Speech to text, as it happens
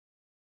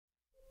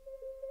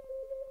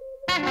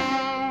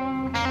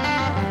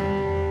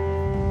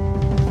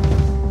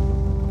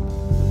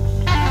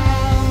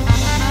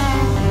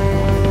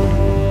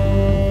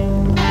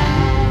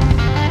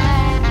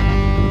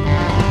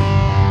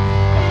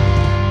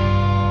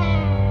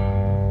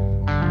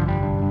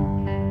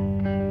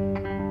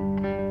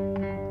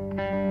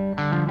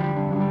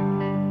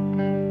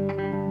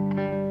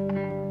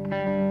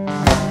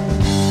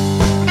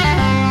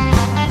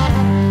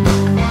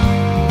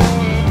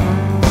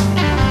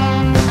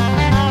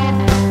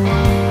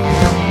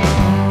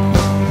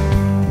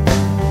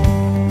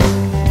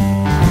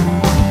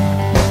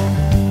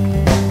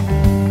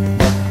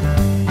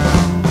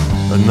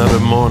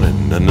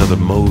another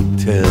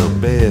motel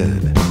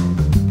bed,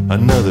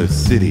 another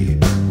city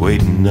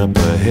waiting up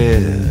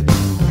ahead.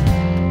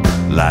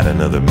 Light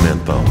another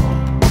menthol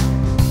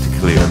to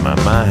clear my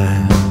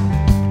mind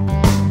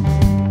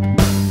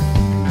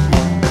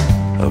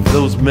of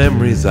those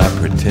memories I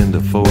pretend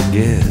to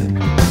forget,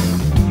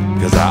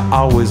 'cause I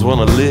always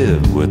want to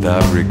live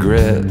without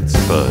regrets.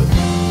 But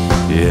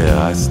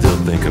yeah, I still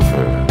think of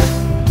her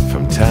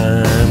from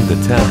time to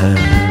time.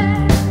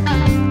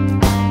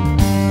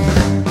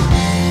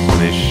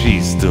 And is she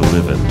still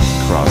living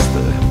across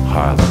the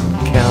Harlan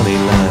County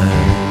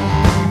line?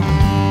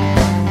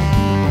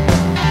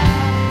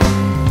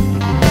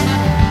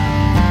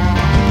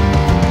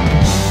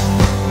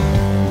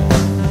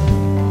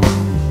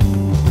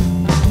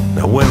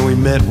 Now when we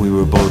met, we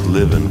were both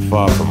living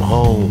far from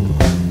home,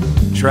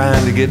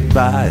 trying to get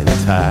by and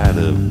tired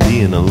of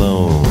being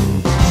alone.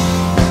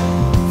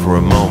 For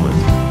a moment,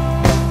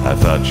 I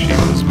thought she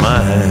was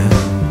mine,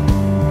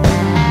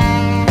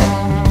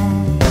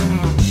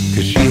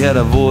 'cause she had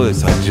a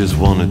voice I just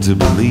wanted to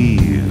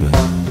believe.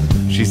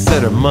 She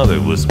said her mother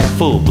was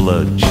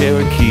full-blood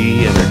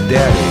Cherokee and her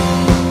daddy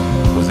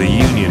was a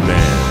union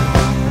man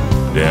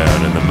down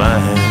in the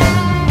mines,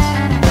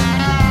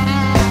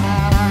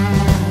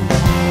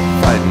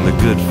 fighting the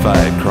good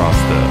fight across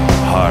the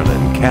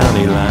Harlan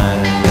County line.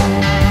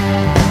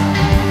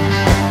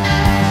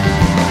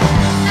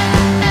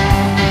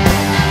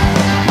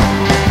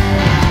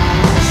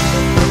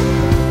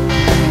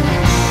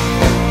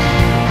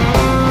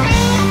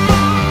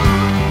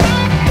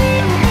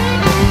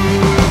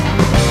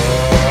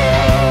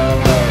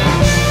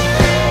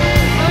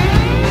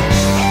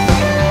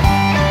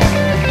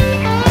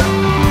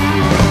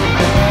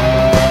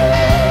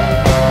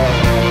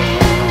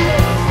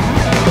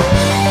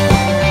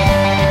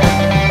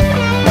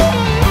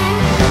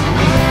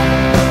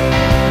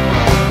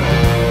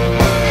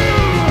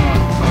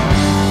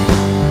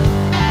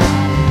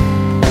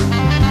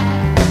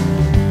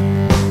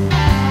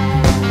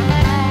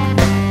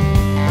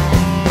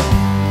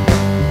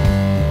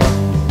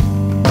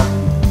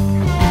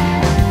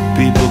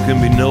 People can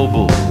be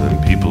noble and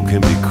people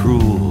can be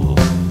cruel.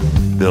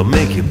 They'll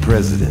make you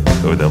president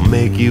or they'll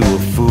make you a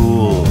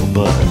fool.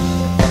 But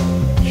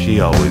she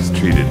always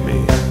treated me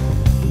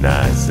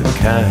nice and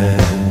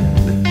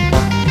kind,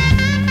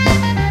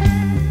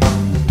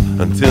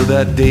 until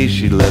that day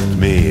she left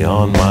me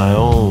on my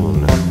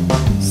own.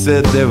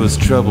 Said there was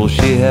trouble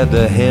she had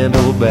to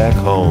handle back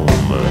home.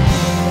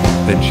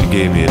 Then she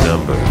gave me a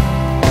number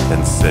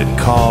and said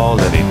call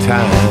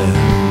anytime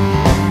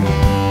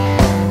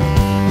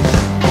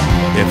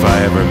if I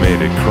ever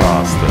made it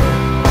across the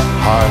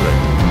Harlan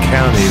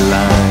County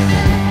line.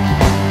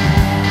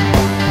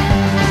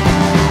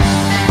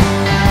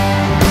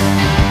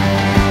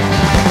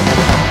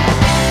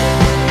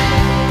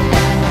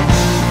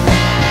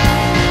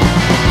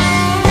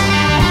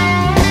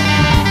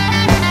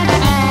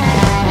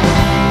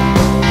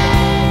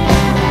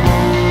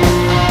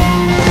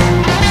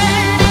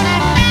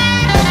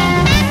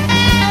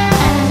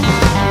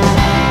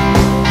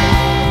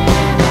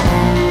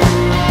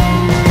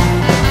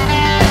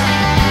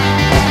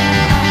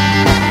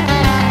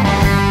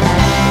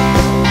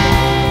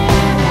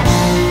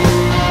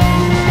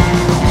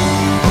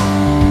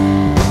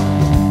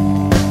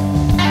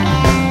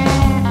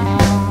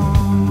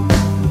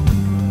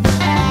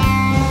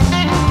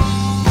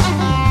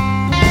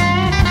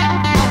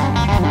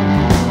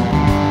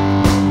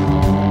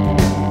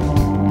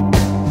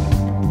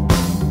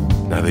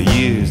 Now the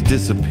years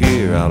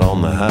disappear out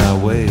on the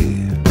highway,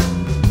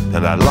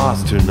 and I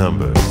lost her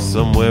number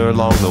somewhere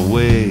along the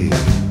way.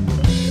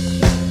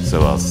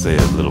 So I'll say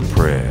a little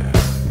prayer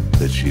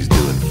that she's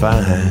doing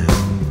fine.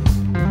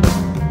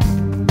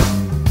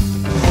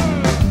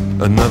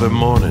 Another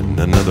morning,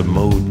 another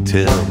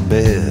motel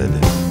bed,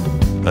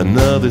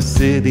 another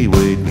city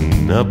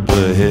waiting up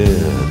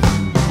ahead,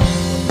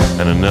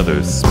 and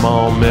another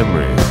small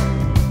memory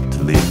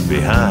to leave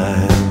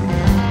behind.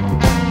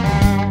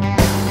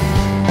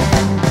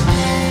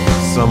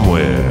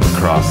 Somewhere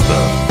across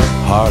the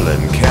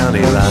Harlan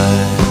County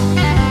line.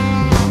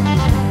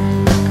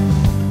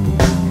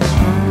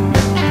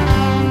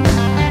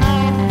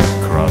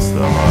 Across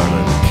the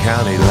Harlan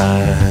County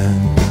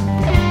line.